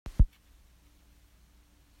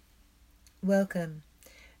Welcome.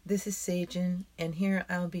 This is Sajin, and here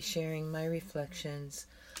I'll be sharing my reflections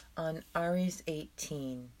on Aries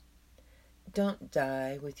 18. Don't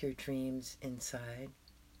die with your dreams inside.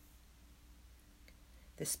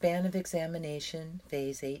 The span of examination,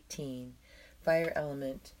 phase 18, fire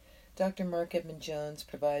element. Dr. Mark Edmund Jones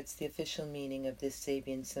provides the official meaning of this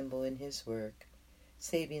Sabian symbol in his work,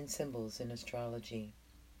 Sabian Symbols in Astrology.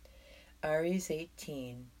 Aries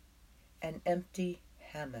 18, an empty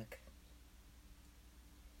hammock.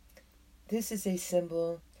 This is a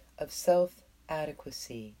symbol of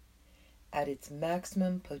self-adequacy at its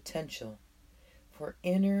maximum potential for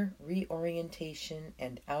inner reorientation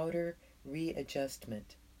and outer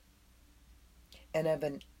readjustment, and of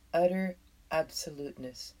an utter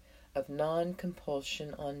absoluteness of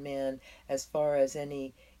non-compulsion on man as far as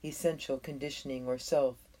any essential conditioning or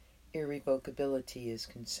self-irrevocability is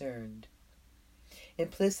concerned.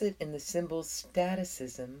 Implicit in the symbol's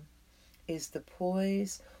staticism is the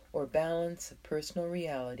poise or balance of personal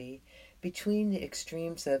reality between the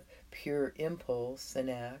extremes of pure impulse and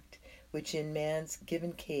act, which in man's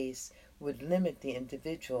given case would limit the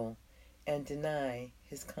individual and deny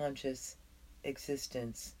his conscious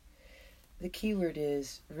existence. The key word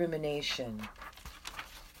is rumination.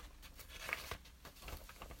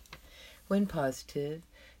 When positive,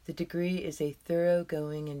 the degree is a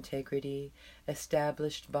thoroughgoing integrity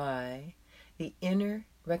established by the inner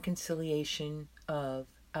reconciliation of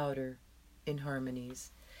outer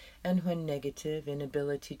inharmonies, and when negative,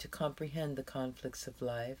 inability to comprehend the conflicts of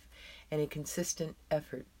life and a consistent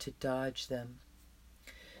effort to dodge them.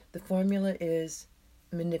 The formula is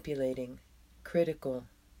manipulating, critical,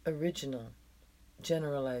 original,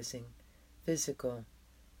 generalizing, physical,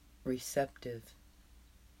 receptive.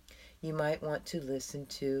 You might want to listen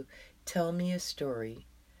to Tell Me a Story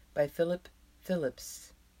by Philip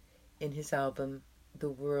Phillips in his album The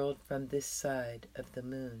World from This Side of the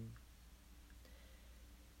Moon.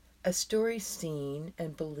 A story seen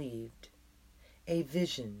and believed, a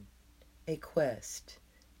vision, a quest,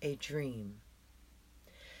 a dream.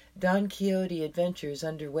 Don Quixote adventures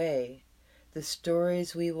underway, the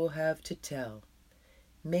stories we will have to tell.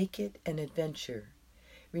 Make it an adventure.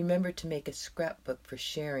 Remember to make a scrapbook for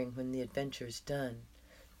sharing when the adventure's done.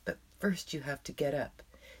 But first you have to get up.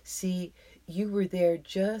 See, you were there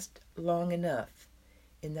just long enough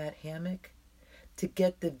in that hammock to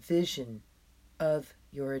get the vision of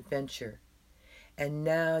your adventure. And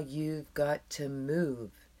now you've got to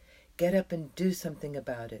move. Get up and do something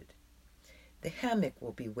about it. The hammock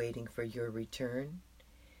will be waiting for your return.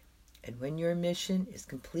 And when your mission is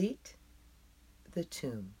complete, the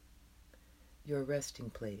tomb, your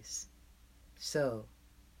resting place. So,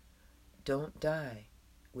 don't die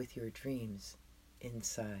with your dreams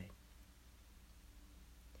inside.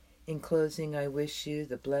 In closing, I wish you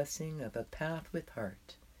the blessing of a path with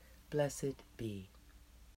heart. Blessed be.